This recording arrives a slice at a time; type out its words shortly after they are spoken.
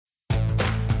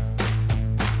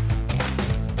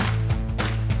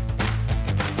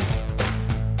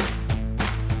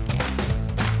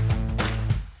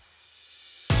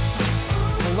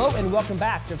Hello and welcome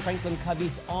back to Franklin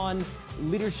Covey's On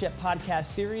Leadership podcast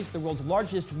series, the world's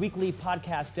largest weekly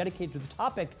podcast dedicated to the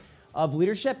topic of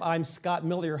leadership. I'm Scott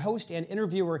Miller, your host and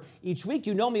interviewer each week.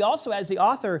 You know me also as the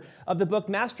author of the book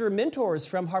Master Mentors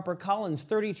from HarperCollins,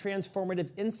 30 Transformative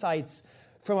Insights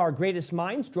from Our Greatest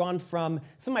Minds, drawn from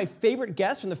some of my favorite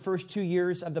guests from the first 2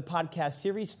 years of the podcast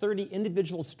series, 30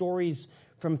 individual stories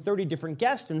from 30 different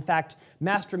guests. In fact,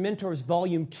 Master Mentors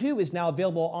Volume 2 is now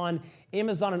available on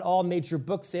Amazon and all major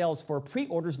book sales for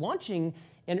pre-orders, launching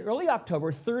in early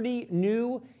October, 30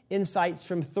 new insights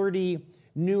from 30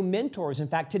 new mentors. In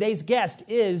fact, today's guest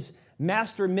is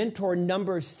Master Mentor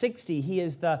number 60. He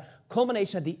is the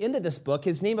culmination at the end of this book.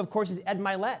 His name, of course, is Ed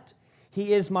Mylett.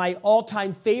 He is my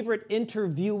all-time favorite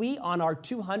interviewee on our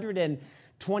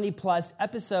 220-plus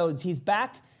episodes. He's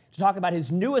back to talk about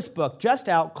his newest book, just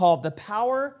out, called The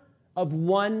Power of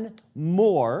One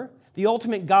More, the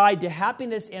ultimate guide to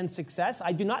happiness and success.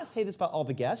 I do not say this about all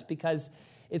the guests because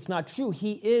it's not true.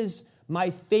 He is my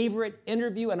favorite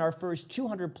interview in our first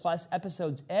 200-plus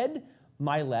episodes. Ed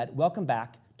Mylett, welcome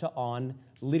back to On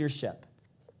Leadership.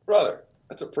 Brother,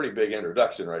 that's a pretty big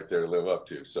introduction right there to live up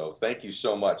to. So thank you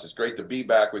so much. It's great to be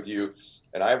back with you.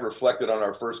 And I've reflected on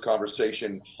our first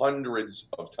conversation hundreds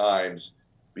of times,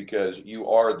 because you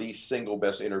are the single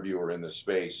best interviewer in this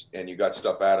space, and you got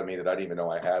stuff out of me that I didn't even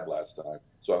know I had last time.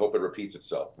 So I hope it repeats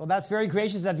itself. Well, that's very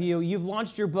gracious of you. You've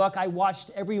launched your book. I watched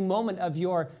every moment of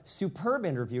your superb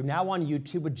interview, now on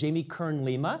YouTube, with Jamie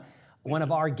Kern-Lima, one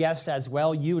of our guests as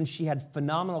well. You and she had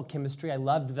phenomenal chemistry. I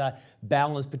loved the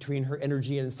balance between her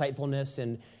energy and insightfulness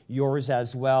and yours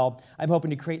as well. I'm hoping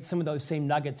to create some of those same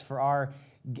nuggets for our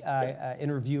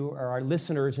interview or our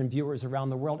listeners and viewers around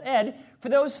the world. Ed, for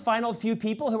those final few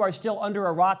people who are still under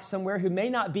a rock somewhere who may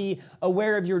not be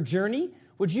aware of your journey,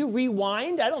 would you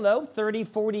rewind, 30,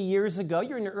 40 years ago?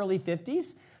 You're in your early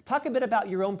 50s. Talk a bit about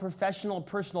your own professional,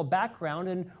 personal background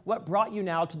and what brought you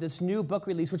now to this new book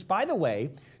release, which, by the way,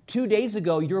 2 days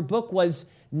ago, your book was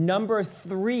number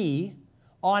 3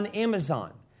 on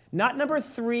Amazon. Not number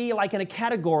 3 like in a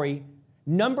category,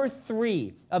 number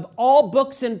 3 of all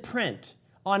books in print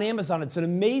on Amazon. It's an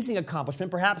amazing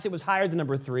accomplishment. Perhaps it was higher than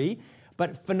number 3,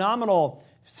 but phenomenal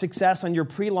success on your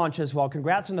pre-launch as well.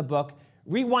 Congrats on the book.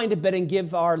 Rewind a bit and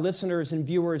give our listeners and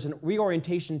viewers a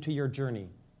reorientation to your journey.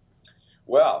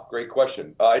 Wow, great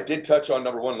question. I did touch on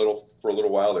number 1 for a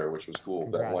little while there, which was cool.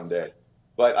 Congrats. That one day.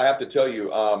 But I have to tell you,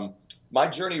 my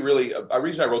journey really, the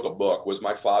reason I wrote the book was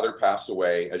my father passed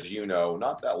away, as you know,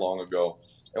 not that long ago.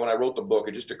 And when I wrote the book,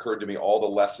 it just occurred to me all the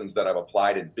lessons that I've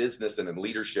applied in business and in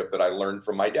leadership that I learned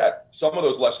from my dad. Some of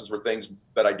those lessons were things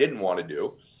that I didn't want to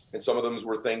do, and some of them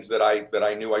were things that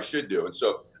I knew I should do. And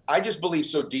so I just believe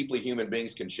so deeply human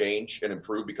beings can change and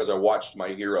improve because I watched my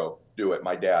hero do it,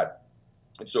 my dad.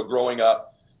 And so growing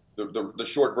up, the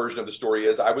short version of the story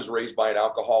is I was raised by an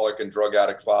alcoholic and drug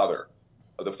addict father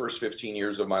of the first 15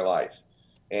 years of my life.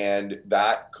 And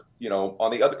that, on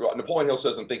the other, Napoleon Hill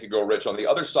says in Think and Grow Rich, on the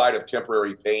other side of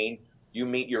temporary pain, you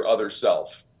meet your other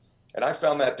self. And I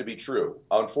found that to be true.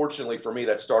 Unfortunately for me,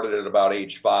 that started at about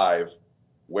age 5,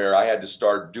 where I had to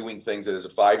start doing things as a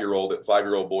 5-year-old that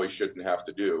 5-year-old boys shouldn't have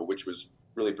to do, which was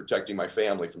really protecting my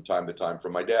family from time to time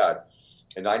from my dad.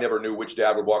 And I never knew which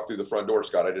dad would walk through the front door,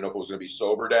 Scott. I didn't know if it was going to be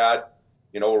sober dad,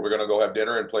 where we're going to go have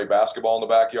dinner and play basketball in the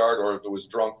backyard, or if it was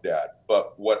drunk dad.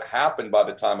 But what happened by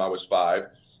the time I was 5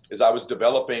 is I was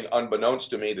developing, unbeknownst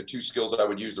to me, the 2 skills that I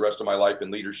would use the rest of my life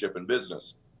in leadership and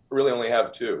business. I really only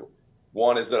have 2.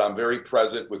 One is that I'm very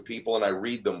present with people and I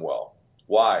read them well.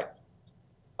 Why?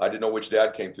 I didn't know which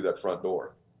dad came through that front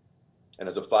door. And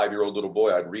as a 5-year-old little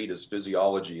boy, I'd read his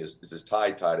physiology. Is his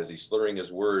tie tied? Is he slurring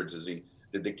his words?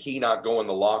 Did the key not go in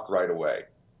the lock right away?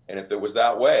 And if it was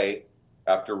that way,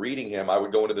 after reading him, I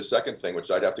would go into the second thing, which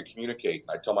I'd have to communicate.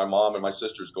 I'd tell my mom and my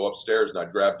sisters, go upstairs, and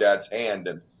I'd grab dad's hand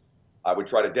and I would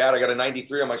try to, Dad, I got a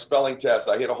 93 on my spelling test.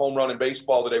 I hit a home run in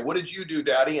baseball today. What did you do,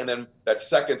 Daddy? And then that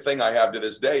second thing I have to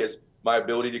this day is my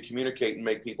ability to communicate and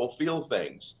make people feel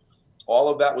things. All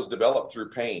of that was developed through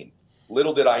pain.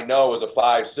 Little did I know as a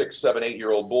 5, 6, 7,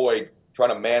 8-year-old boy trying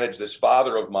to manage this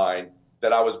father of mine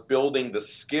that I was building the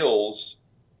skills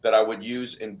that I would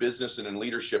use in business and in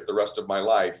leadership the rest of my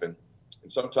life. And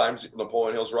sometimes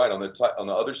Napoleon Hill's right. On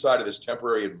the other side of this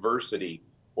temporary adversity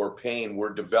or pain,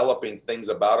 we're developing things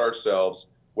about ourselves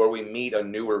where we meet a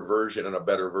newer version and a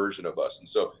better version of us. And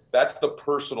so that's the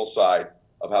personal side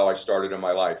of how I started in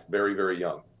my life, very, very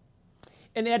young.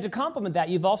 And Ed, to complement that,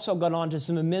 you've also gone on to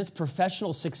some immense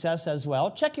professional success as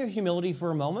well. Check your humility for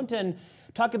a moment and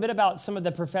talk a bit about some of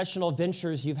the professional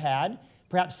ventures you've had,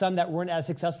 perhaps some that weren't as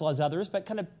successful as others, but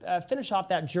kind of finish off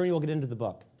that journey. We'll get into the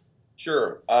book.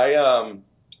 Sure.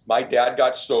 My dad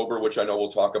got sober, which I know we'll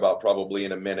talk about probably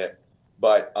in a minute.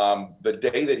 But the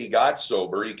day that he got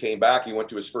sober, he came back. He went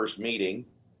to his first meeting,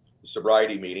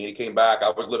 sobriety meeting. He came back. I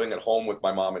was living at home with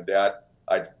my mom and dad.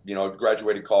 I'd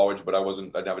graduated college, but I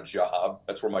didn't have a job.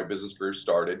 That's where my business career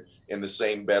started, in the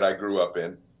same bed I grew up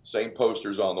in, same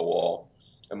posters on the wall.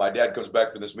 And my dad comes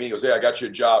back from this meeting. He goes, "Hey, I got you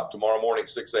a job tomorrow morning,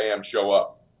 6 a.m. Show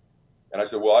up." And I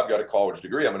said, "Well, I've got a college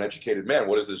degree. I'm an educated man.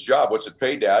 What is this job? What's it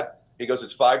pay, Dad?" He goes,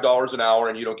 "It's $5 an hour,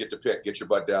 and you don't get to pick. Get your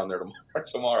butt down there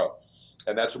tomorrow."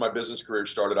 And that's where my business career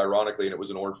started, ironically, and it was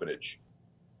an orphanage.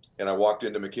 And I walked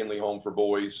into McKinley Home for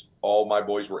Boys. All my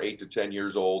boys were 8 to 10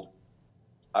 years old.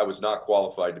 I was not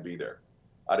qualified to be there.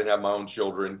 I didn't have my own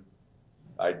children.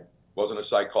 I wasn't a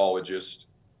psychologist.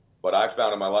 But I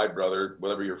found in my life, brother,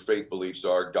 whatever your faith beliefs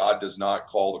are, God does not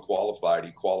call the qualified.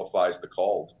 He qualifies the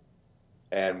called.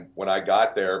 And when I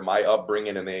got there, my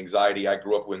upbringing and the anxiety I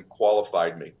grew up with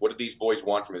qualified me. What did these boys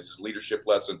want from me? This is leadership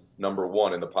lesson number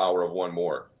 1 in the power of one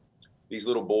more. These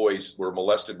little boys were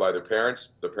molested by their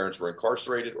parents. Their parents were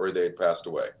incarcerated or they had passed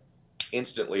away.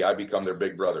 Instantly, I become their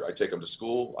big brother. I take them to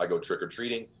school. I go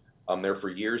trick-or-treating. I'm there for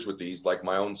years with these, like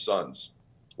my own sons.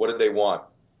 What did they want?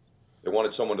 They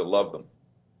wanted someone to love them.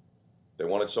 They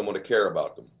wanted someone to care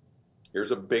about them.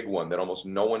 Here's a big one that almost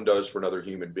no one does for another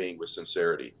human being with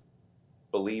sincerity.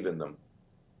 Believe in them.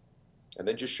 And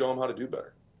then just show them how to do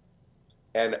better.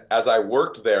 And as I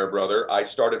worked there, brother, I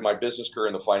started my business career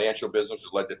in the financial business,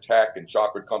 which led to tech and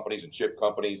chocolate companies and chip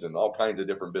companies and all kinds of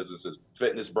different businesses,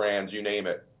 fitness brands, you name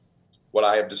it. What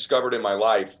I have discovered in my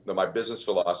life, that my business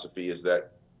philosophy is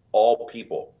that all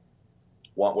people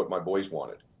want what my boys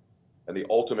wanted. And the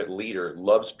ultimate leader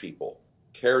loves people,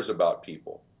 cares about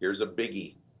people. Here's a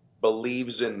biggie,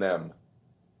 believes in them,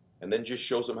 and then just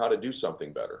shows them how to do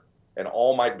something better. And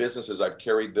all my businesses, I've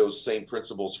carried those same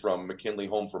principles from McKinley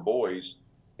Home for Boys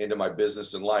into my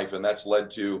business and life. And that's led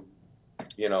to,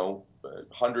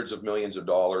 hundreds of millions of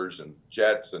dollars and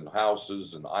jets and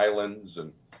houses and islands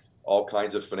and all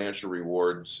kinds of financial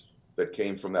rewards that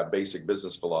came from that basic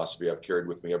business philosophy I've carried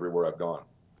with me everywhere I've gone.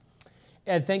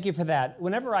 Ed, thank you for that.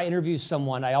 Whenever I interview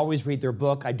someone, I always read their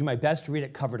book. I do my best to read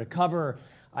it cover to cover.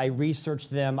 I research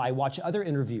them. I watch other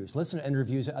interviews, listen to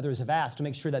interviews that others have asked to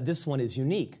make sure that this one is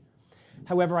unique.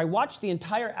 However, I watched the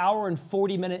entire hour and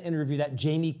 40-minute interview that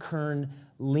Jamie Kern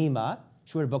Lima,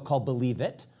 she wrote a book called Believe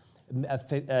It,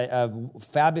 a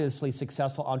fabulously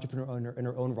successful entrepreneur in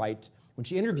her own right, when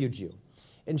she interviewed you.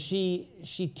 And she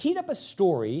teed up a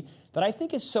story that I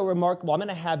think is so remarkable. I'm going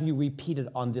to have you repeat it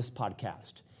on this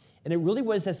podcast. And it really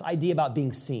was this idea about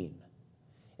being seen.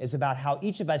 It's about how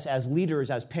each of us as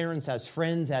leaders, as parents, as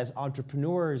friends, as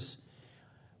entrepreneurs,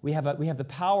 we have the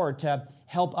power to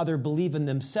help others believe in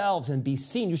themselves and be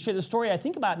seen. You shared the story, I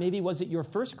think about maybe, was it your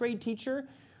first grade teacher?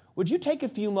 Would you take a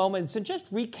few moments and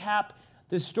just recap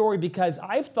this story? Because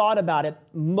I've thought about it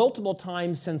multiple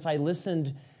times since I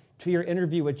listened to your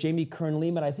interview with Jamie Kern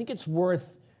Lima, and I think it's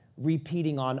worth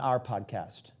repeating on our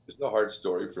podcast. It's a hard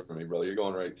story for me, brother. You're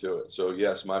going right to it. So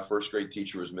yes, my first grade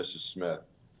teacher was Mrs.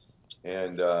 Smith.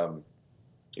 And,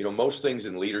 most things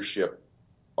in leadership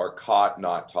are caught,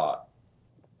 not taught.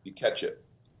 You catch it.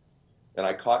 And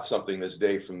I caught something this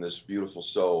day from this beautiful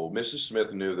soul. Mrs.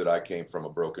 Smith knew that I came from a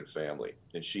broken family,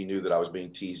 and she knew that I was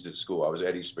being teased at school. I was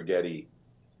Eddie Spaghetti.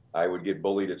 I would get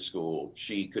bullied at school.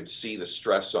 She could see the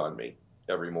stress on me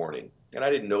every morning. And I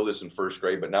didn't know this in first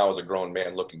grade, but now as a grown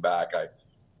man looking back,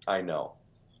 I know.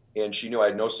 And she knew I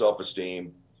had no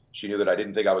self-esteem. She knew that I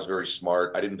didn't think I was very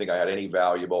smart. I didn't think I had any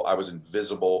valuable. I was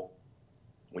invisible.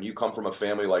 When you come from a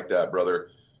family like that, brother,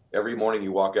 every morning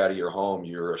you walk out of your home,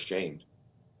 you're ashamed.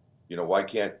 Why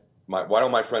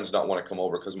don't my friends not want to come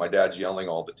over because my dad's yelling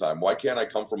all the time? Why can't I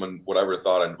come from what I ever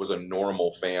thought was a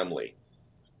normal family?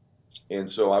 And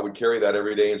so I would carry that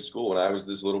every day in school. And I was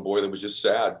this little boy that was just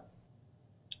sad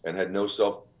and had no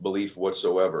self-belief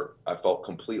whatsoever. I felt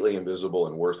completely invisible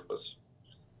and worthless.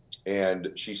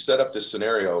 And she set up this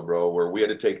scenario, bro, where we had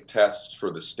to take tests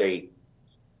for the state.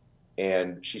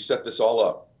 And she set this all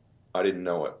up. I didn't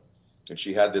know it. And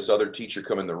she had this other teacher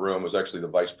come in the room, it was actually the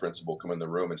vice principal, come in the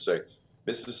room and say,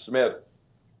 "Mrs. Smith,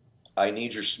 I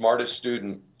need your smartest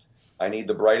student. I need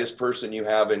the brightest person you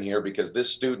have in here because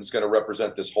this student's going to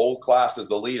represent this whole class as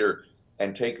the leader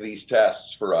and take these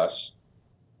tests for us.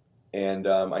 And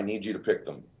I need you to pick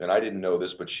them." And I didn't know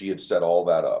this, but she had set all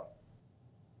that up.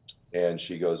 And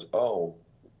she goes, "Oh,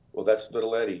 well, that's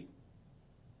little Eddie."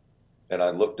 And I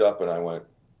looked up and I went,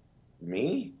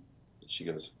 "Me?" And she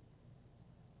goes,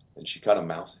 and she kind of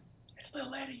mouthed, "It's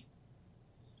little Eddie."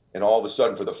 And all of a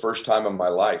sudden, for the first time in my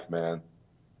life, man,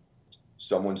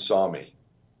 someone saw me.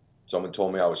 Someone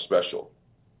told me I was special.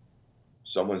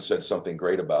 Someone said something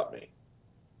great about me.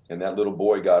 And that little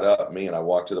boy got up, and I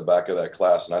walked to the back of that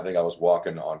class, and I think I was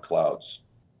walking on clouds.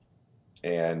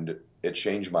 And it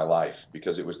changed my life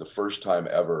because it was the first time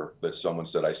ever that someone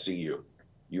said, I see you.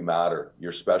 You matter.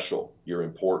 You're special. You're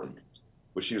important.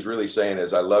 What she was really saying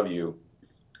is, I love you.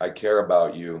 I care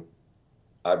about you.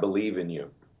 I believe in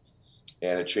you.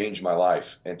 And it changed my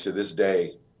life. And to this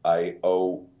day, I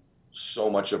owe so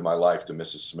much of my life to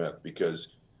Mrs. Smith,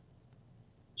 because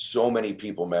so many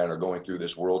people, man, are going through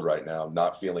this world right now,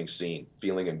 not feeling seen,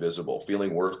 feeling invisible,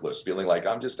 feeling worthless, feeling like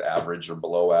I'm just average or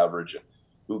below average, and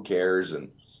who cares?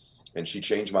 And she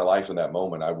changed my life in that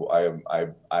moment.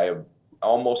 I am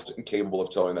almost incapable of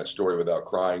telling that story without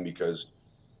crying, because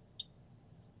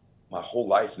my whole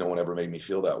life, no one ever made me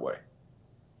feel that way.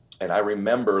 And I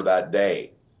remember that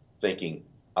day thinking,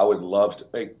 I would love to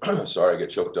make, sorry, I get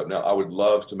choked up now. I would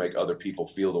love to make other people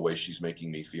feel the way she's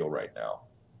making me feel right now.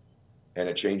 And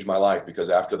it changed my life, because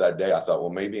after that day, I thought, well,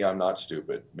 maybe I'm not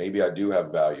stupid. Maybe I do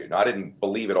have value. And I didn't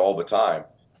believe it all the time,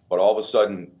 but all of a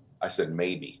sudden I said,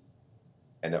 maybe.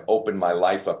 And it opened my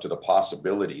life up to the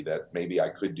possibility that maybe I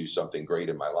could do something great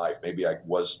in my life. Maybe I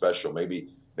was special. Maybe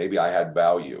I had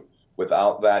value.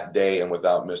 Without that day and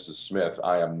without Mrs. Smith,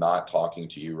 I am not talking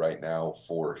to you right now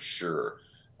for sure.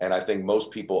 And I think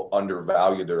most people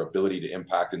undervalue their ability to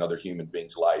impact another human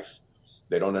being's life.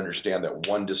 They don't understand that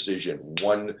one decision,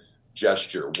 one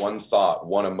gesture, one thought,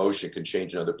 one emotion can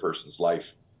change another person's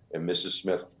life. And Mrs.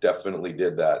 Smith definitely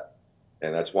did that.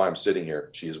 And that's why I'm sitting here.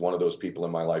 She is one of those people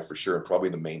in my life for sure, and probably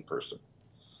the main person.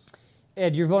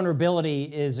 Ed, your vulnerability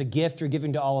is a gift you're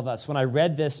giving to all of us. When I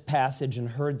read this passage and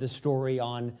heard the story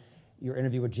on your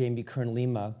interview with Jamie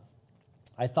Kern-Lima,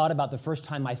 I thought about the first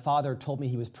time my father told me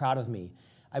he was proud of me.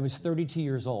 I was 32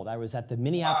 years old. I was at the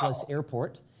Minneapolis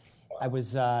airport. I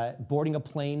was boarding a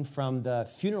plane from the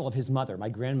funeral of his mother, my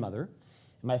grandmother.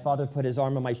 And my father put his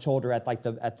arm on my shoulder as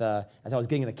I was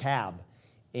getting in a cab.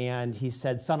 And he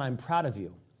said, son, I'm proud of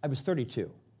you. I was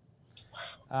 32.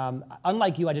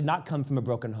 Unlike you, I did not come from a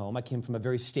broken home. I came from a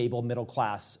very stable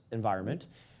middle-class environment.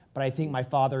 But I think my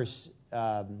father's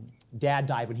dad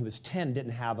died when he was 10,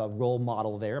 didn't have a role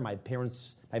model there. My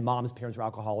mom's parents were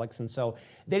alcoholics, and so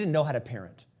they didn't know how to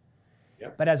parent.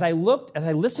 Yep. But as I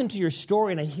listened to your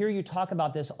story and I hear you talk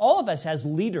about this, all of us as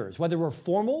leaders, whether we're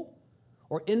formal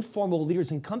or informal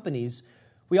leaders in companies,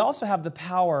 we also have the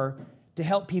power to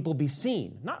help people be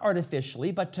seen, not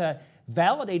artificially, but to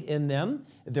validate in them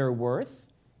their worth.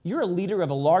 You're a leader of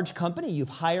a large company. You've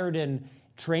hired and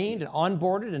trained and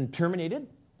onboarded and terminated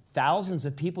thousands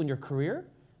of people in your career,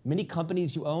 many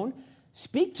companies you own.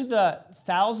 Speak to the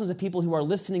thousands of people who are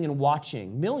listening and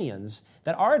watching, millions,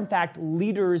 that are in fact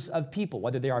leaders of people,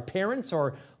 whether they are parents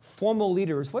or formal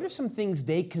leaders. What are some things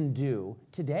they can do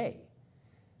today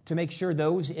to make sure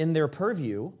those in their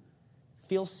purview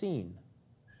feel seen?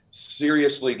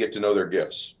 Seriously get to know their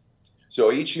gifts.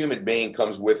 So each human being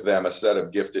comes with them a set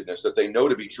of giftedness that they know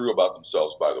to be true about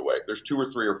themselves, by the way. There's 2 or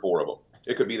 3 or 4 of them.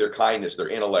 It could be their kindness, their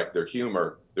intellect, their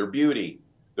humor, their beauty,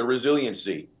 their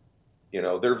resiliency,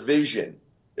 their vision.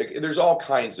 There's all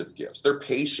kinds of gifts. Their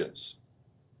patience.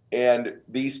 And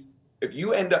if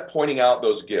you end up pointing out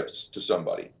those gifts to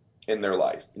somebody in their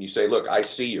life and you say, look, I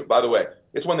see you. By the way,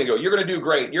 it's one thing to go, you're going to do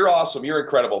great. You're awesome. You're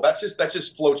incredible. That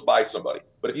just floats by somebody.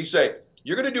 But if you say,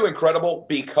 you're going to do incredible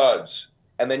because,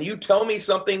 and then you tell me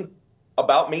something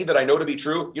about me that I know to be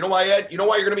true. You know why, Ed? You know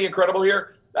why you're going to be incredible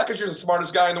here? Not because you're the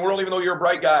smartest guy in the world, even though you're a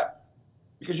bright guy.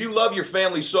 Because you love your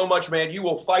family so much, man. You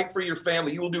will fight for your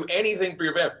family. You will do anything for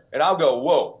your family. And I'll go,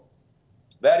 whoa,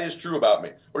 that is true about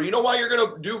me. Or you know why you're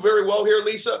going to do very well here,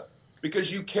 Lisa?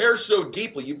 Because you care so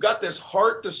deeply. You've got this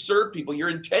heart to serve people. Your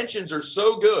intentions are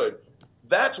so good.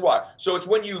 That's why. So it's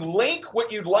when you link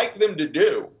what you'd like them to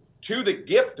do to the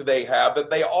gift they have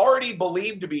that they already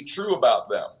believe to be true about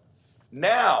them.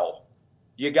 Now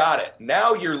you got it.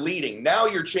 Now you're leading. Now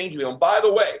you're changing them. And by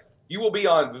the way, you will be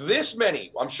on this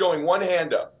many. I'm showing one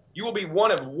hand up. You will be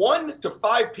one of 1 to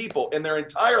 5 people in their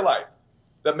entire life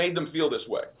that made them feel this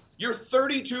way. You're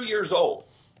 32 years old,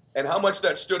 and how much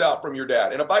that stood out from your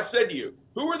dad. And if I said to you,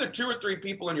 who are the 2 or 3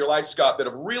 people in your life, Scott, that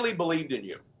have really believed in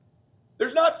you?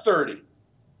 There's not 30.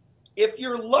 If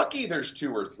you're lucky, there's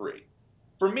 2 or 3.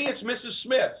 For me, it's Mrs.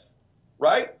 Smith,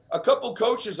 right? A couple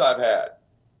coaches I've had.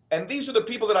 And these are the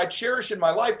people that I cherish in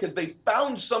my life because they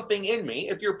found something in me.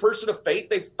 If you're a person of faith,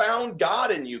 they found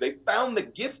God in you. They found the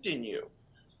gift in you.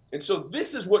 And so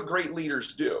this is what great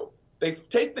leaders do. They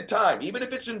take the time, even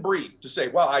if it's in brief, to say,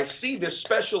 well, I see this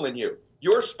special in you.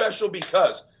 You're special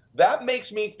because that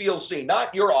makes me feel seen.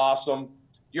 Not you're awesome.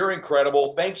 You're incredible.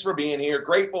 Thanks for being here.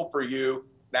 Grateful for you.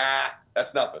 Nah,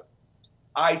 that's nothing.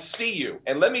 I see you.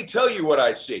 And let me tell you what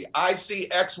I see. I see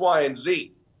X, Y, and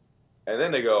Z. And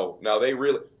then they go, now they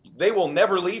will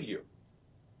never leave you.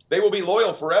 They will be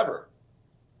loyal forever.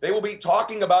 They will be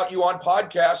talking about you on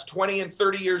podcasts 20 and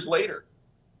 30 years later,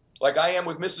 like I am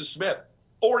with Mrs. Smith,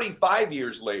 45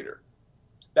 years later.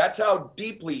 That's how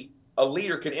deeply a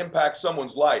leader can impact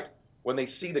someone's life when they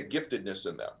see the giftedness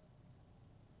in them.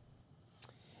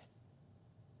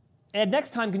 Ed,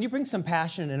 next time, can you bring some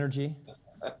passion and energy?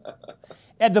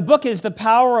 Ed, the book is The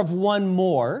Power of One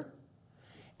More,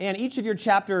 and each of your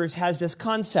chapters has this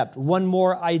concept: one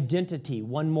more identity,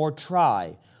 one more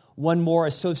try, one more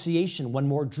association, one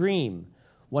more dream,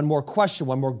 one more question,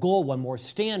 one more goal, one more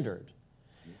standard.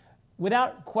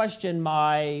 Without question,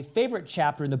 my favorite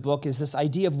chapter in the book is this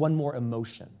idea of one more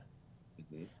emotion.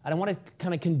 And I want to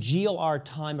kind of congeal our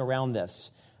time around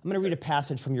this. I'm going to read a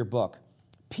passage from your book.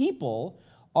 People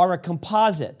are a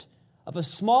composite of a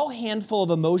small handful of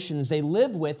emotions they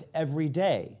live with every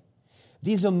day.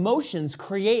 These emotions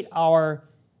create our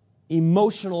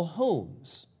emotional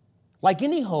homes. Like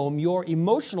any home, your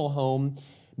emotional home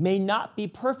may not be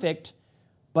perfect,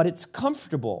 but it's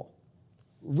comfortable.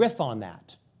 Riff on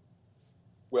that.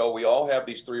 Well, we all have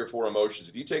these 3 or 4 emotions.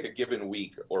 If you take a given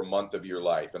week or month of your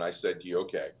life, and I said to you,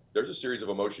 okay, there's a series of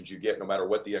emotions you get no matter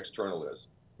what the external is,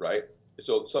 right?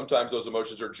 So sometimes those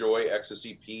emotions are joy,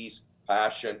 ecstasy, peace,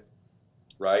 passion,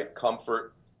 right?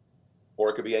 Comfort, or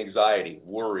it could be anxiety,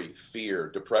 worry, fear,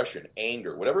 depression,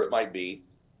 anger, whatever it might be.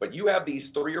 But you have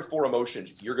these 3 or 4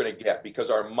 emotions you're going to get because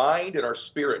our mind and our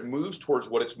spirit moves towards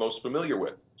what it's most familiar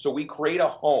with. So we create a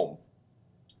home.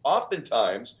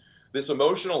 Oftentimes, this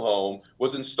emotional home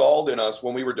was installed in us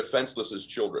when we were defenseless as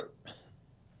children.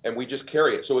 And we just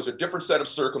carry it. So it's a different set of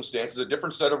circumstances, a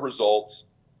different set of results.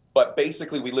 But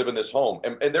basically, we live in this home.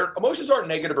 And their emotions aren't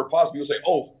negative or positive. People say,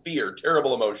 oh, fear,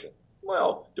 terrible emotion.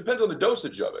 Well, depends on the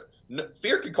dosage of it.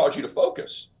 Fear can cause you to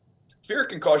focus. Fear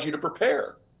can cause you to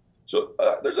prepare. So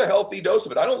there's a healthy dose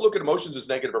of it. I don't look at emotions as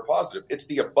negative or positive. It's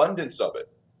the abundance of it.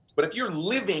 But if you're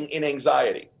living in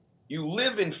anxiety, you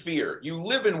live in fear, you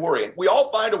live in worry, and we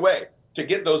all find a way to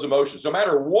get those emotions, no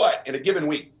matter what, in a given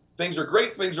week. Things are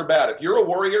great, things are bad. If you're a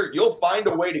worrier, you'll find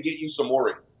a way to get you some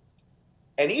worry.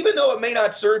 And even though it may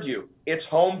not serve you, it's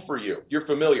home for you. You're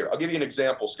familiar. I'll give you an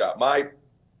example, Scott.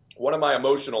 One of my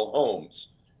emotional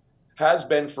homes has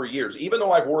been for years. Even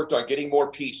though I've worked on getting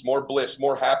more peace, more bliss,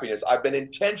 more happiness, I've been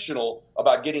intentional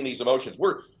about getting these emotions.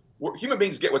 We're human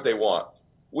beings get what they want.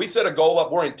 We set a goal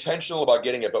up, we're intentional about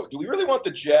getting it. But do we really want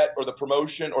the jet or the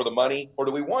promotion or the money? Or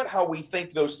do we want how we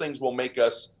think those things will make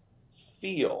us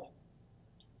feel?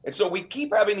 And so we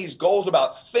keep having these goals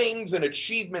about things and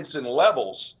achievements and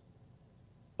levels.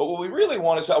 But what we really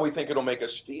want is how we think it'll make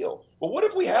us feel. But what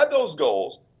if we had those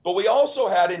goals, but we also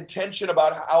had intention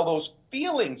about how those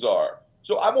feelings are?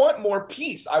 So I want more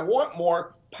peace. I want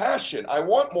more passion. I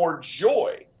want more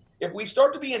joy. If we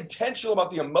start to be intentional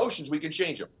about the emotions, we can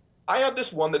change them. I have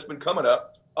this one that's been coming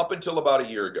up until about a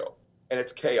year ago, and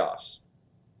it's chaos.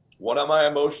 One of my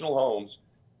emotional homes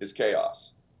is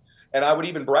chaos. And I would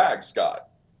even brag, Scott,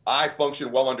 I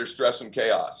function well under stress and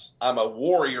chaos. I'm a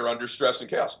warrior under stress and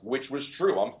chaos, which was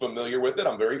true. I'm familiar with it.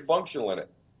 I'm very functional in it.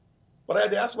 But I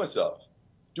had to ask myself,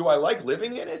 do I like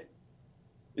living in it?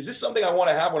 Is this something I want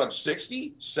to have when I'm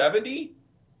 60, 70?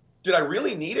 Did I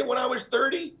really need it when I was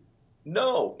 30?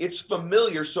 No, it's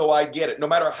familiar, so I get it. No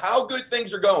matter how good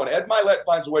things are going, Ed Mylett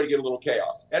finds a way to get a little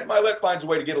chaos. Ed Mylett finds a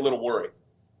way to get a little worry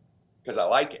because I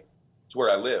like it. It's where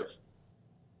I live.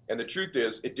 And the truth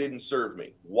is, it didn't serve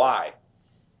me. Why?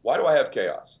 Why do I have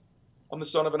chaos? I'm the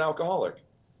son of an alcoholic.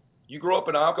 You grow up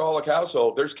in an alcoholic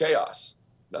household, there's chaos.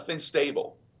 Nothing's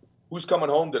stable. Who's coming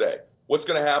home today? What's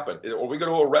going to happen? Are we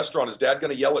going to a restaurant? Is dad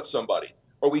going to yell at somebody?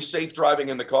 Are we safe driving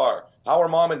in the car? How are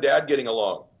mom and dad getting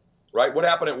along? Right? What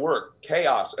happened at work?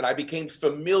 Chaos. And I became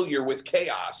familiar with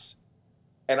chaos.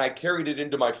 And I carried it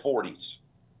into my 40s.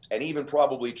 And even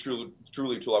probably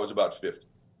truly till I was about 50.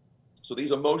 So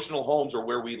these emotional homes are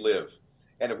where we live.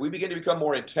 And if we begin to become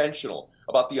more intentional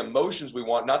about the emotions we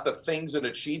want, not the things and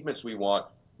achievements we want,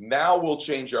 now we'll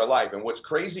change our life. And what's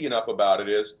crazy enough about it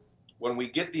is when we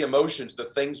get the emotions, the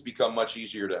things become much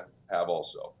easier to have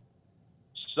also.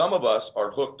 Some of us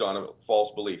are hooked on a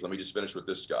false belief. Let me just finish with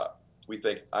this, Scott. We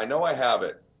think, I know I have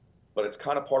it, but it's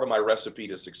kind of part of my recipe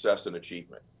to success and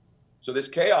achievement. So this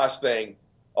chaos thing,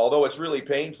 although it's really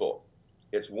painful,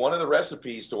 it's one of the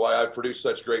recipes to why I've produced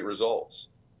such great results.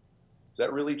 Is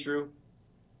that really true?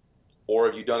 Or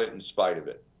have you done it in spite of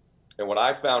it? And what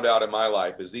I found out in my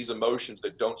life is these emotions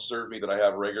that don't serve me that I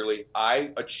have regularly,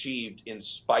 I achieved in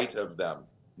spite of them,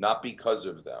 not because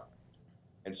of them.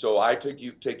 And so I take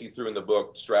you through in the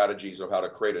book strategies of how to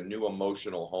create a new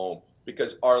emotional home,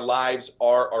 because our lives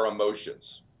are our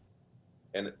emotions.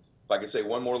 And if If I could say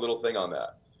one more little thing on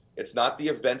that, it's not the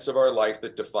events of our life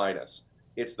that define us.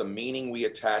 It's the meaning we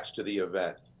attach to the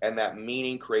event. And that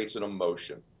meaning creates an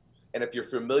emotion. And if you're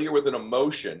familiar with an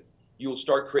emotion, you'll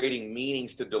start creating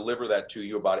meanings to deliver that to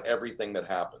you about everything that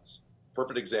happens.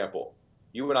 Perfect example.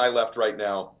 You and I left right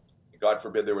now. God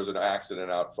forbid there was an accident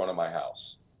out front of my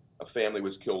house. A family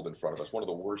was killed in front of us. One of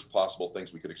the worst possible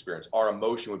things we could experience. Our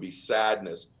emotion would be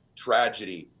sadness,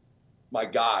 tragedy, my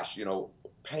gosh,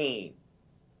 pain.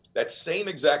 That same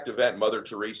exact event, Mother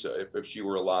Teresa, if she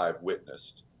were alive,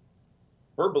 witnessed.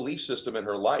 Her belief system in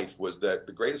her life was that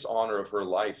the greatest honor of her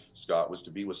life, Scott, was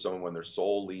to be with someone when their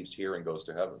soul leaves here and goes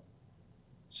to heaven.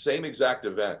 Same exact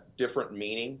event, different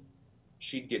meaning.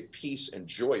 She'd get peace and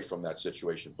joy from that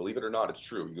situation. Believe it or not, it's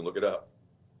true. You can look it up.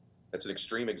 That's an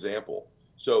extreme example.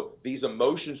 So these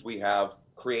emotions we have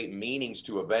create meanings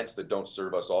to events that don't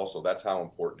serve us also. That's how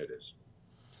important it is.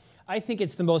 I think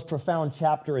it's the most profound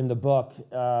chapter in the book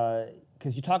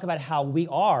because you talk about how we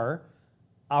are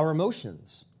our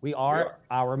emotions. We are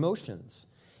our emotions.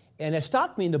 And it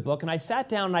stopped me in the book, and I sat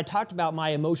down and I talked about my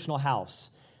emotional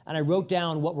house. And I wrote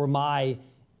down what were my,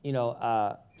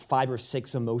 5 or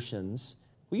 6 emotions.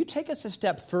 Will you take us a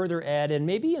step further, Ed, and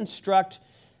maybe instruct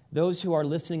those who are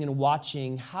listening and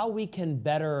watching how we can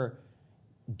better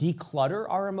declutter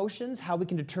our emotions, how we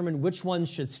can determine which ones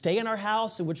should stay in our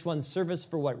house and which ones serve us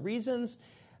for what reasons?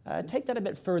 Take that a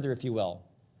bit further, if you will.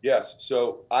 Yes.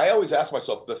 So I always ask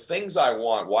myself, the things I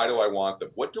want, why do I want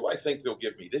them? What do I think they'll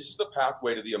give me? This is the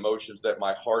pathway to the emotions that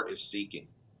my heart is seeking.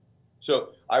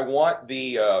 So I want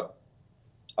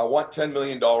 $10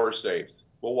 million saved.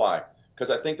 Well, why? Because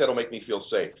I think that'll make me feel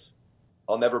safe.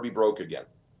 I'll never be broke again.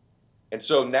 And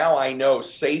so now I know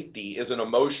safety is an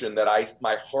emotion that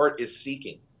my heart is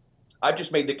seeking. I've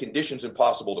just made the conditions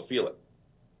impossible to feel it.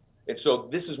 And so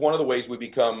this is one of the ways we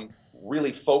become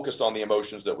really focused on the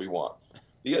emotions that we want.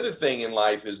 The other thing in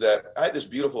life is that I had this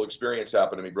beautiful experience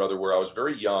happen to me, brother, where I was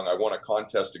very young. I won a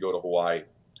contest to go to Hawaii.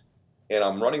 And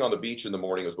I'm running on the beach in the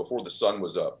morning. It was before the sun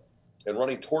was up. And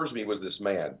running towards me was this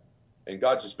man. And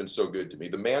God's just been so good to me.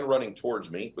 The man running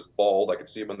towards me was bald. I could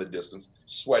see him in the distance,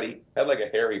 sweaty, had like a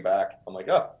hairy back. I'm like,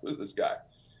 who's this guy?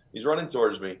 He's running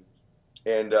towards me.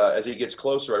 And as he gets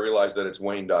closer, I realize that it's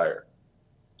Wayne Dyer,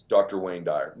 Dr. Wayne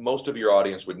Dyer. Most of your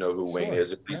audience would know who Wayne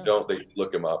is. If they don't, they should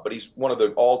look him up. But he's one of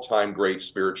the all-time great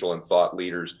spiritual and thought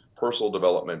leaders, personal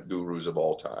development gurus of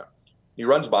all time. He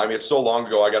runs by me. It's so long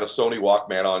ago. I got a Sony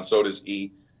Walkman on. So does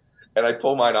he. And I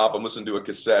pull mine off. I'm listening to a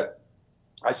cassette.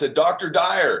 I said, Dr.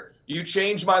 Dyer, you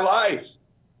changed my life.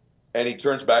 And he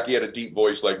turns back. He had a deep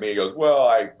voice like me. He goes, well,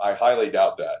 I highly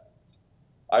doubt that.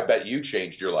 I bet you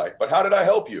changed your life. But how did I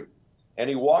help you? And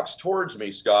he walks towards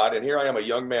me, Scott. And here I am, a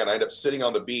young man. I end up sitting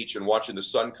on the beach and watching the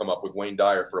sun come up with Wayne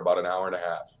Dyer for about an hour and a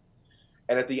half.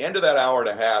 And at the end of that hour and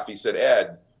a half, he said,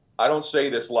 Ed, I don't say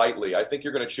this lightly. I think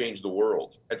you're going to change the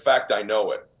world. In fact, I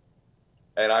know it.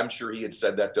 And I'm sure he had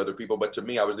said that to other people. But to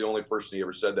me, I was the only person he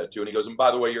ever said that to. And he goes, and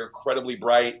by the way, you're incredibly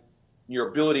bright. Your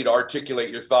ability to articulate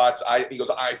your thoughts. He goes,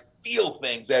 I feel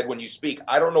things, Ed, when you speak.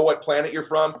 I don't know what planet you're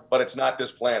from, but it's not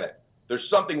this planet. There's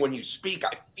something when you speak,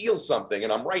 I feel something,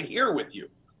 and I'm right here with you.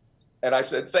 And I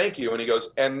said, thank you. And he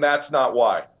goes, and that's not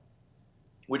why.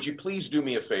 Would you please do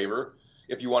me a favor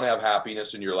if you want to have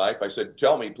happiness in your life? I said,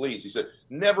 tell me, please. He said,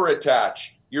 never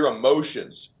attach your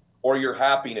emotions or your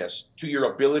happiness to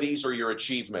your abilities or your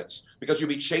achievements, because you'll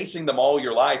be chasing them all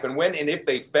your life. And when and if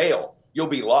they fail, you'll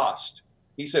be lost.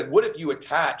 He said, what if you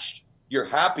attached your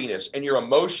happiness and your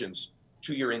emotions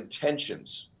to your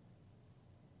intentions?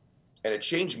 And it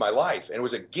changed my life. And it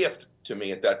was a gift to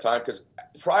me at that time, because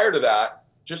prior to that,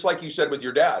 just like you said with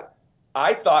your dad,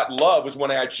 I thought love was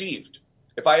when I achieved.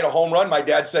 If I had a home run, my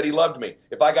dad said he loved me.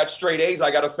 If I got straight A's,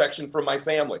 I got affection from my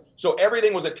family. So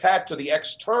everything was attached to the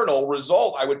external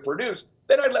result I would produce.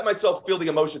 Then I'd let myself feel the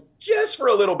emotion just for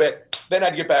a little bit. Then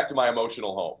I'd get back to my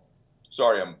emotional home.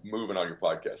 Sorry, I'm moving on your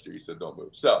podcast here. You said don't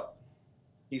move. So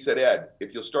he said, Ed,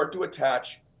 if you'll start to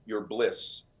attach your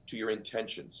bliss to your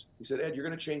intentions, he said, Ed, you're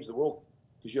going to change the world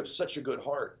because you have such a good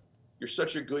heart. You're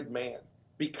such a good man.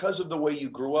 Because of the way you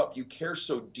grew up, you care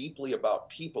so deeply about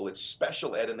people. It's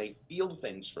special, Ed, and they feel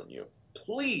things from you.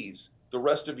 Please, the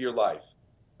rest of your life,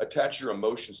 attach your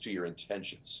emotions to your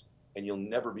intentions, and you'll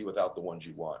never be without the ones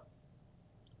you want.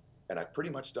 And I've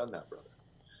pretty much done that, brother.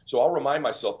 So I'll remind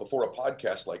myself before a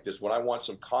podcast like this, when I want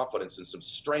some confidence and some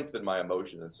strength in my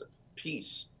emotions and some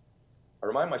peace, I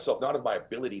remind myself not of my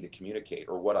ability to communicate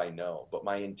or what I know, but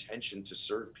my intention to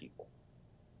serve people.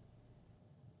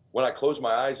 When I close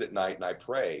my eyes at night and I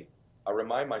pray, I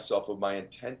remind myself of my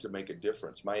intent to make a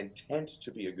difference, my intent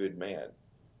to be a good man.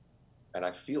 And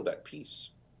I feel that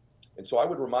peace. And so I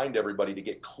would remind everybody to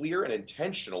get clear and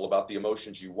intentional about the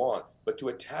emotions you want, but to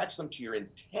attach them to your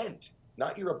intent,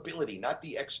 not your ability, not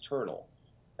the external.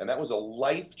 And that was a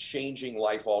life-changing,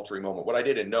 life-altering moment. What I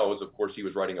didn't know is, of course, he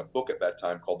was writing a book at that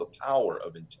time called The Power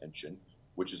of Intention,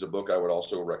 which is a book I would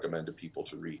also recommend to people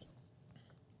to read.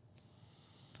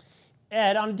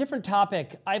 Ed, on a different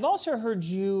topic, I've also heard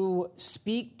you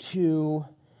speak to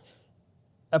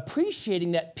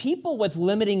appreciating that people with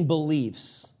limiting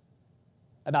beliefs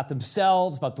about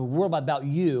themselves, about the world, about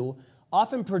you,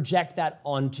 often project that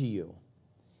onto you.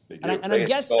 And I'm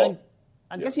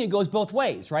guessing it goes both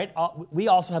ways, right? We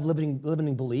also have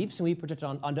limiting beliefs, and we project it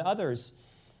onto others.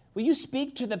 Will you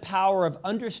speak to the power of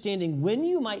understanding when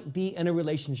you might be in a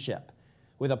relationship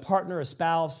with a partner, a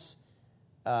spouse,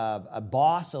 a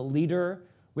boss, a leader,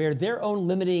 where their own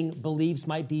limiting beliefs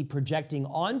might be projecting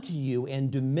onto you and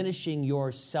diminishing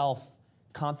your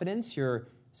self-confidence, your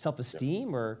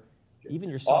self-esteem, or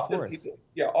even your self-worth?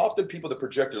 Often people that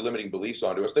project their limiting beliefs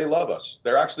onto us, they love us.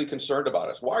 They're actually concerned about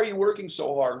us. Why are you working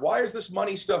so hard? Why does this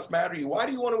money stuff matter to you? Why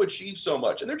do you want to achieve so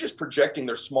much? And they're just projecting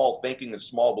their small thinking and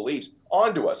small beliefs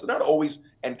onto us. They're not always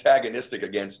antagonistic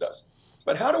against us.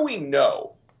 But how do we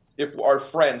know if our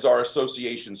friends, our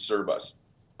associations serve us?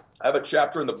 I have a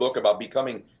chapter in the book about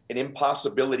becoming an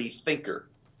impossibility thinker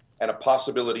and a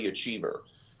possibility achiever.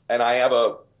 And I have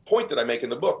a point that I make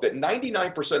in the book that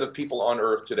 99% of people on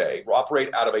earth today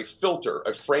operate out of a filter,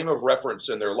 a frame of reference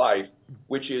in their life,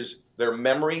 which is their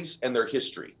memories and their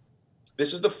history.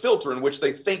 This is the filter in which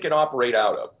they think and operate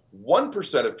out of.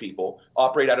 1% of people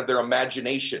operate out of their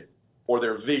imagination or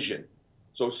their vision.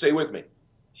 So stay with me.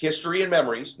 History and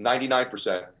memories,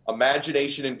 99%.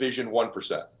 Imagination and vision,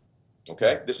 1%.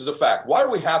 Okay? This is a fact. Why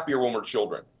are we happier when we're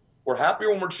children? We're happier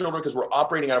when we're children because we're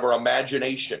operating out of our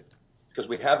imagination, because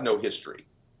we have no history.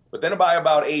 But then by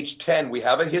about age 10, we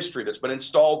have a history that's been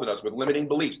installed in us with limiting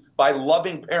beliefs by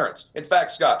loving parents. In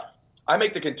fact, Scott, I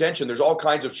make the contention there's all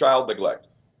kinds of child neglect.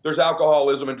 There's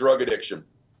alcoholism and drug addiction.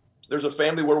 There's a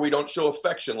family where we don't show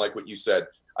affection, like what you said.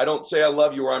 I don't say I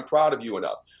love you or I'm proud of you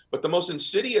enough. But the most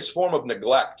insidious form of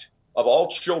neglect of all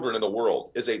children in the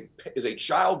world is a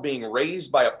child being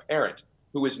raised by a parent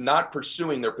who is not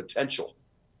pursuing their potential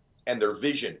and their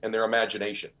vision and their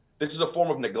imagination. This is a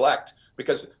form of neglect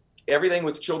because everything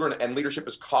with children and leadership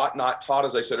is caught, not taught,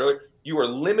 as I said earlier.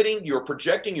 You're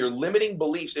projecting your limiting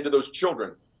beliefs into those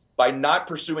children by not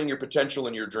pursuing your potential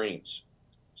and your dreams.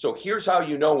 So here's how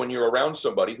you know when you're around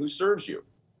somebody who serves you.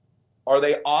 Are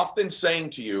they often saying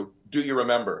to you, do you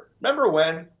remember? Remember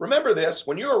when? Remember this?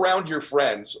 When you're around your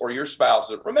friends or your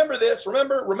spouse, remember this?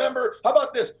 Remember? How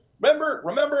about this?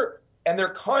 Remember? And they're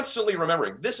constantly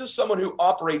remembering. This is someone who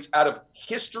operates out of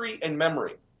history and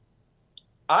memory.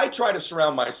 I try to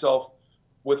surround myself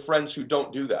with friends who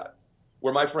don't do that,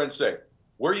 where my friends say,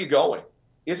 where are you going?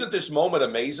 Isn't this moment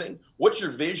amazing? What's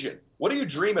your vision? What are you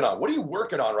dreaming on? What are you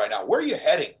working on right now? Where are you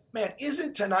heading? Man,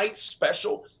 isn't tonight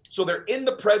special? So they're in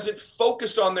the present,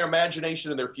 focused on their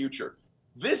imagination and their future.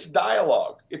 This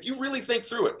dialogue, if you really think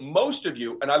through it, most of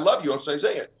you, and I love you, I'm saying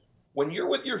it, when you're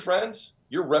with your friends,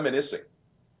 you're reminiscing.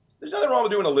 There's nothing wrong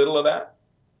with doing a little of that.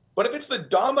 But if it's the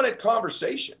dominant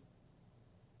conversation,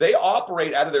 they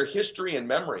operate out of their history and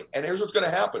memory. And here's what's going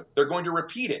to happen. They're going to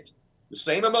repeat it. The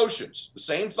same emotions, the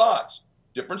same thoughts,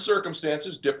 different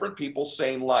circumstances, different people,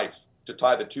 same life, to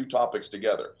tie the two topics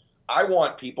together. I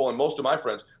want people, and most of my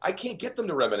friends, I can't get them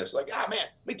to reminisce. Like, man,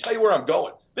 let me tell you where I'm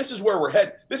going. This is where we're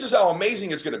headed. This is how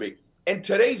amazing it's going to be. And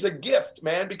today's a gift,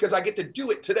 man, because I get to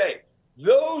do it today.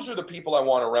 Those are the people I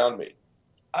want around me.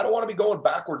 I don't want to be going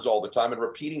backwards all the time and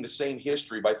repeating the same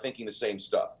history by thinking the same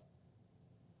stuff.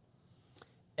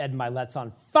 Ed Mylett's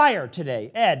on fire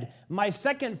today. Ed, my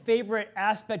second favorite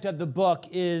aspect of the book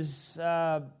is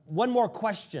one more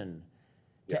question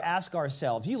to ask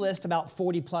ourselves. You list about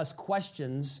 40 plus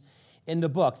questions in the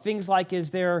book. Things like,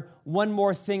 is there one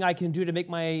more thing I can do to make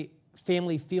my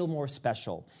family feel more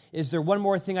special? Is there one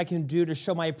more thing I can do to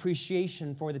show my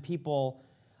appreciation for the people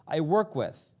I work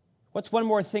with? What's one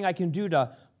more thing I can do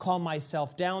to calm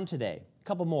myself down today? A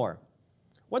couple more.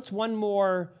 What's one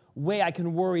more way I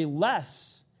can worry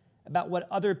less about what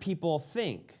other people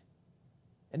think?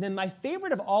 And then my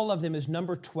favorite of all of them is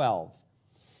number 12.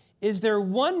 Is there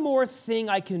one more thing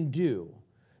I can do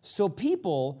so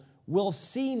people will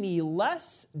see me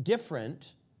less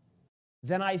different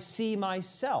than I see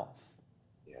myself?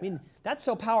 Yeah. I mean, that's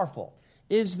so powerful.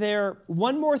 Is there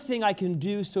one more thing I can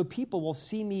do so people will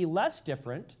see me less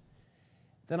different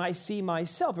than I see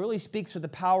myself? It really speaks to the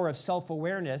power of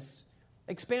self-awareness.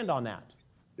 Expand on that.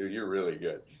 Dude, you're really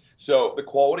good. So the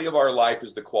quality of our life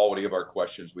is the quality of our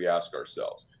questions we ask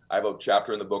ourselves. I have a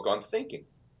chapter in the book on thinking.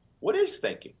 What is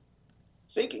thinking?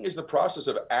 Thinking is the process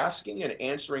of asking and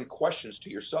answering questions to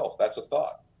yourself. That's a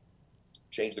thought.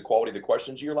 Change the quality of the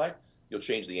questions in your life, you'll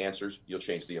change the answers, you'll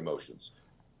change the emotions.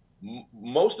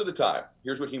 Most of the time,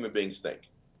 here's what human beings think.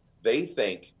 They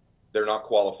think they're not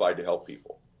qualified to help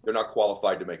people. They're not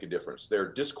qualified to make a difference.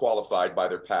 They're disqualified by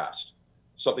their past,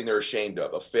 something they're ashamed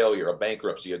of, a failure, a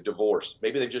bankruptcy, a divorce.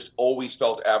 Maybe they've just always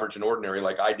felt average and ordinary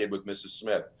like I did with Mrs.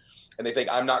 Smith. And they think,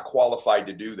 I'm not qualified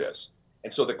to do this.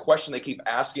 And so the question they keep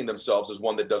asking themselves is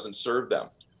one that doesn't serve them.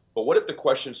 But what if the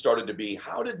question started to be,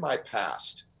 how did my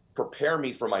past prepare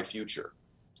me for my future?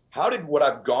 How did what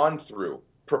I've gone through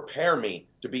prepare me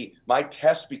to be my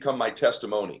test, become my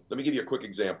testimony? Let me give you a quick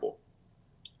example.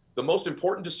 The most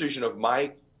important decision of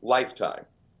my lifetime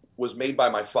was made by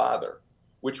my father,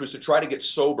 which was to try to get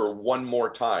sober one more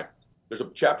time. There's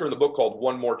a chapter in the book called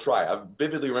One More Try. I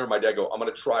vividly remember my dad go, I'm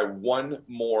going to try one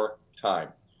more time.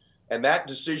 And that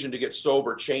decision to get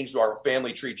sober changed our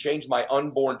family tree, changed my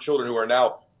unborn children who are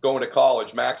now going to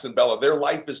college, Max and Bella. Their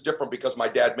life is different because my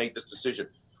dad made this decision.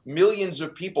 Millions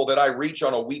of people that I reach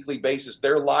on a weekly basis,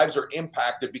 their lives are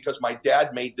impacted because my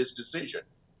dad made this decision.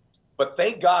 But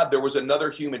thank God there was another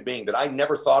human being that I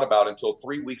never thought about until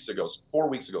 4 weeks ago,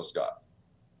 Scott.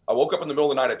 I woke up in the middle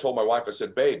of the night. I told my wife, I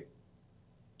said, babe,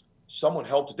 someone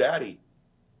helped Daddy.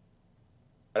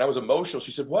 And I was emotional.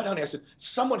 She said, what, honey? I said,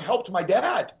 someone helped my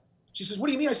dad. She says, what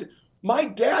do you mean? I said, my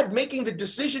dad making the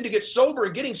decision to get sober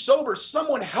and getting sober,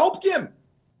 someone helped him.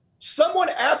 Someone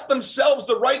asked themselves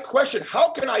the right question.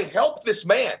 How can I help this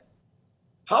man?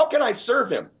 How can I serve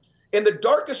him? In the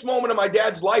darkest moment of my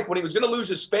dad's life, when he was going to lose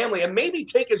his family and maybe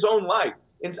take his own life,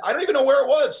 and I don't even know where it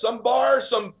was, some bar,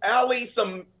 some alley,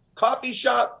 some coffee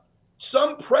shop,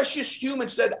 some precious human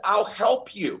said, I'll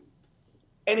help you.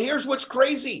 And here's what's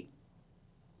crazy.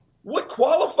 What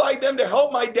qualified them to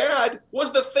help my dad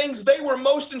was the things they were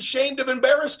most ashamed of,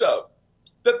 embarrassed of.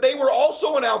 That they were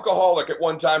also an alcoholic at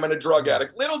one time and a drug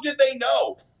addict. Little did they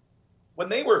know, when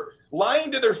they were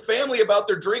lying to their family about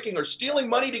their drinking or stealing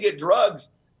money to get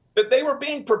drugs, that they were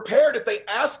being prepared if they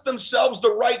asked themselves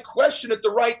the right question at the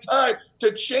right time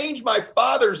to change my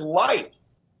father's life.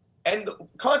 And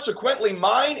consequently,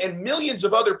 mine and millions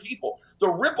of other people, the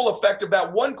ripple effect of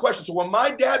that one question. So when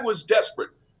my dad was desperate,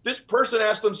 this person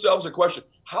asked themselves a question,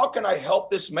 how can I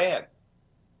help this man?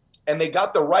 And they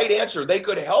got the right answer. They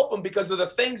could help him because of the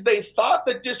things they thought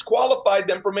that disqualified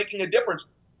them from making a difference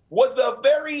was the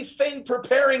very thing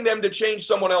preparing them to change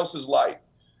someone else's life.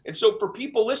 And so for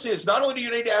people listening, it's not only do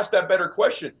you need to ask that better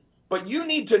question, but you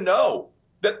need to know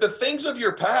that the things of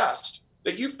your past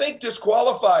that you think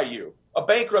disqualify you, a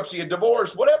bankruptcy, a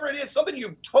divorce, whatever it is, something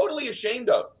you're totally ashamed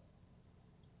of,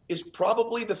 is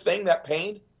probably the thing, that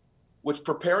pain, what's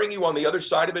preparing you on the other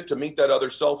side of it to meet that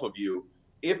other self of you,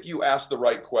 if you ask the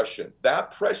right question. That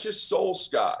precious soul,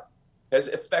 Scott, has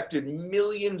affected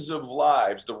millions of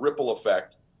lives, the ripple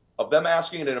effect of them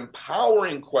asking an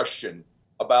empowering question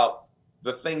about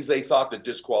the things they thought that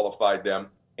disqualified them.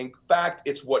 In fact,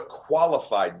 it's what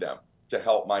qualified them to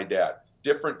help my dad.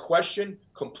 Different question,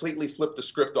 completely flipped the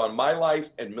script on my life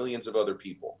and millions of other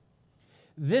people.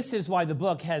 This is why the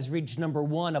book has reached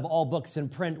 #1 of all books in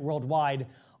print worldwide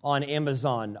on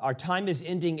Amazon. Our time is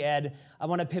ending, Ed. I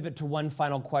want to pivot to one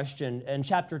final question. In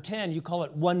chapter 10, you call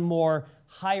it One More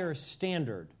Higher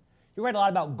Standard. You write a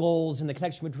lot about goals and the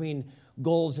connection between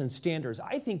goals and standards.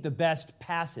 I think the best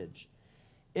passage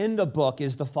in the book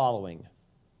is the following.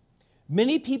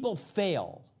 Many people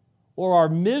fail or are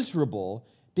miserable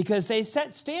because they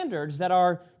set standards that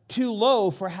are too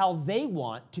low for how they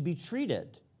want to be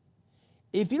treated.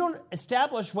 If you don't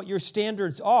establish what your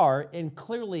standards are and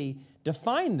clearly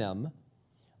define them,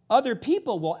 other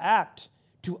people will act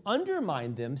to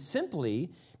undermine them simply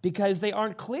because they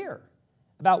aren't clear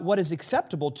about what is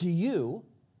acceptable to you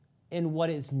and what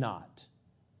is not.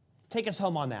 Take us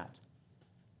home on that.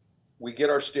 We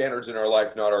get our standards in our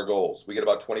life, not our goals. We get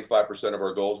about 25% of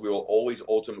our goals. We will always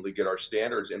ultimately get our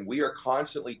standards, and we are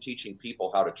constantly teaching people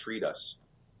how to treat us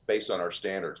based on our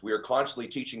standards. We are constantly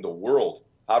teaching the world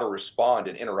how to respond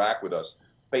and interact with us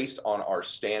based on our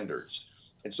standards.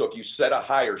 And so if you set a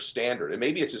higher standard, and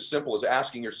maybe it's as simple as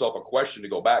asking yourself a question to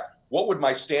go back, what would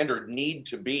my standard need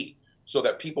to be so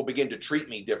that people begin to treat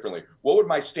me differently? What would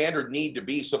my standard need to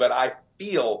be so that I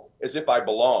feel as if I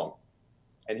belong?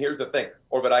 And here's the thing,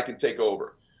 or that I can take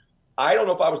over. I don't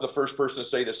know if I was the first person to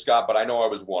say this, Scott, but I know I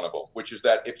was one of them, which is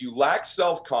that if you lack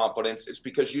self-confidence, it's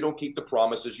because you don't keep the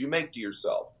promises you make to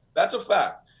yourself. That's a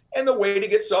fact. And the way to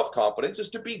get self-confidence is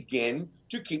to begin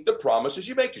to keep the promises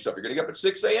you make yourself. You're going to get up at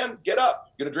 6 a.m., get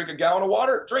up. You're going to drink a gallon of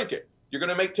water, drink it. You're going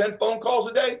to make 10 phone calls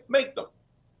a day, make them.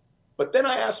 But then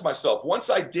I asked myself, once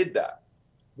I did that,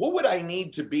 what would I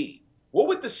need to be What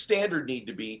would the standard need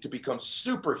to be to become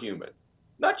superhuman?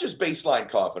 Not just baseline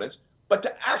confidence, but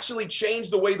to actually change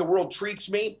the way the world treats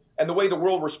me and the way the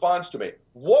world responds to me.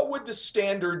 What would the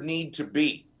standard need to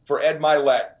be for Ed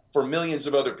Mylett, for millions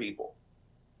of other people?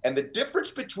 And the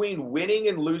difference between winning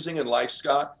and losing in life,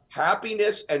 Scott,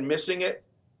 happiness and missing it,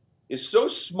 is so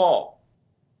small,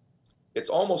 it's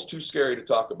almost too scary to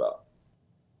talk about.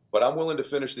 But I'm willing to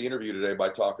finish the interview today by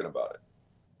talking about it.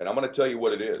 And I'm going to tell you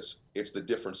what it is. It's the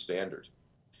different standard.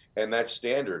 And that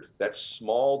standard, that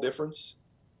small difference,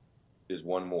 is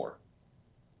one more.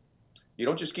 You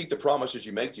don't just keep the promises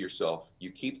you make to yourself.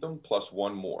 You keep them plus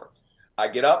one more. I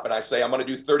get up and I say, I'm going to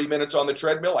do 30 minutes on the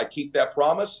treadmill. I keep that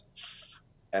promise.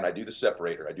 And I do the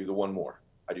separator. I do the one more.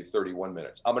 I do 31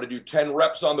 minutes. I'm going to do 10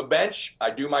 reps on the bench.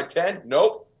 I do my 10.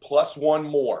 Nope. Plus one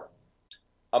more.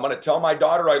 I'm going to tell my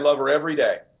daughter I love her every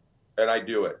day. And I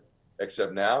do it.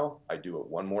 Except now I do it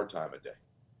one more time a day.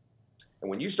 And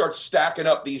when you start stacking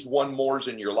up these one mores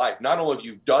in your life, not only have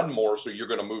you done more so you're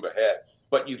going to move ahead,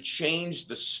 but you've changed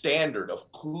the standard of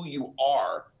who you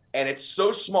are. And it's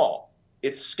so small.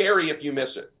 It's scary if you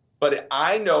miss it. But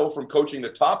I know from coaching the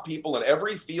top people in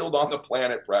every field on the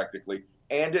planet practically,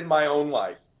 and in my own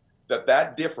life, that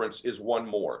that difference is one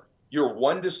more. Your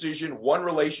one decision, one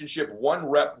relationship, one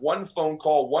rep, one phone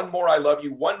call, one more I love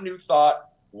you, one new thought,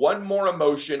 one more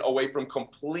emotion away from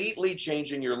completely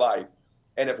changing your life.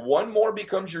 And if one more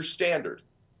becomes your standard,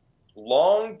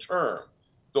 long term,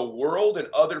 the world and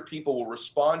other people will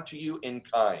respond to you in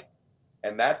kind.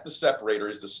 And that's the separator,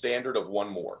 is the standard of one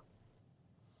more.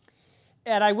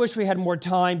 Ed, I wish we had more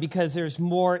time because there's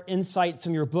more insights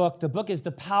from your book. The book is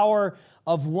The Power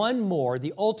of One More,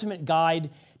 the ultimate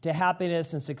guide to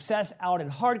happiness and success, out in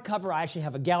hardcover. I actually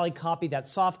have a galley copy, that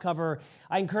soft cover.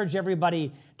 I encourage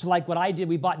everybody to like what I did.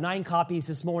 We bought 9 copies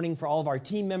this morning for all of our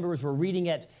team members. We're reading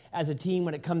it as a team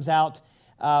when it comes out,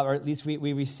 or at least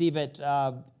we receive it.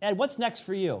 Ed, what's next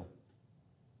for you?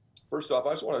 First off,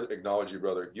 I just want to acknowledge you,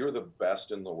 brother. You're the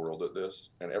best in the world at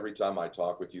this. And every time I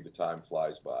talk with you, the time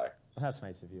flies by. Well, that's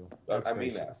nice of you. I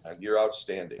mean that. And you're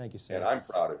outstanding. Thank you, sir. And I'm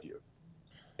proud of you.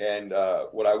 And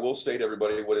what I will say to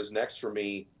everybody, what is next for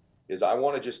me is I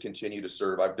want to just continue to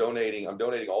serve. I'm donating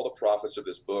all the profits of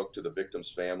this book to the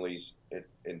victims' families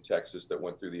in Texas that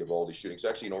went through the Uvalde shootings. It's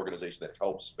actually an organization that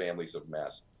helps families of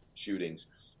mass shootings.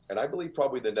 And I believe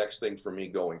probably the next thing for me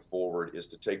going forward is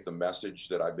to take the message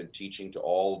that I've been teaching to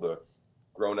all the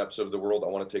grown-ups of the world. I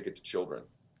want to take it to children.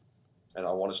 And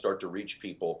I want to start to reach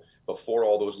people before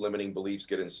all those limiting beliefs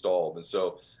get installed. And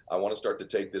so I want to start to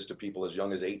take this to people as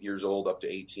young as 8 years old up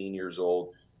to 18 years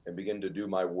old and begin to do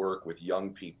my work with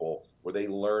young people where they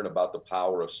learn about the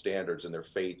power of standards and their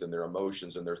faith and their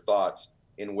emotions and their thoughts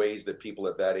in ways that people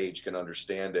at that age can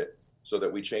understand it, so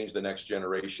that we change the next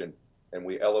generation and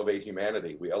we elevate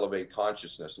humanity, we elevate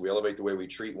consciousness, we elevate the way we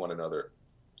treat one another.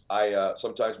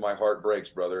 Sometimes my heart breaks,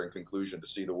 brother, in conclusion, to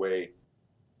see the way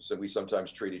we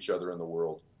sometimes treat each other in the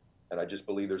world. And I just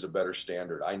believe there's a better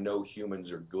standard. I know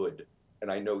humans are good, and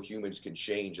I know humans can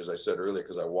change, as I said earlier,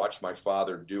 because I watched my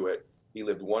father do it. He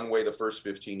lived one way the first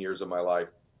 15 years of my life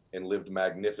and lived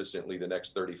magnificently the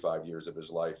next 35 years of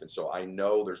his life. And so I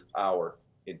know there's power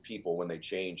in people when they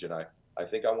change. And I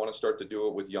think I want to start to do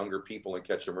it with younger people and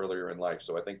catch them earlier in life.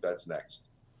 So I think that's next.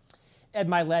 Ed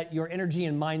Mylett, your energy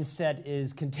and mindset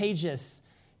is contagious.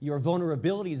 Your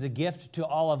vulnerability is a gift to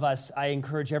all of us. I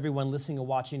encourage everyone listening and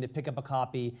watching to pick up a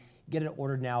copy, get it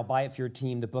ordered now, buy it for your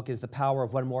team. The book is The Power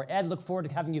of One More. Ed, look forward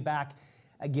to having you back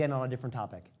again on a different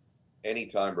topic.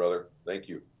 Anytime, brother. Thank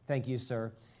you. Thank you,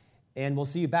 sir. And we'll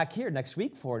see you back here next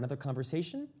week for another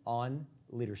conversation on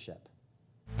leadership.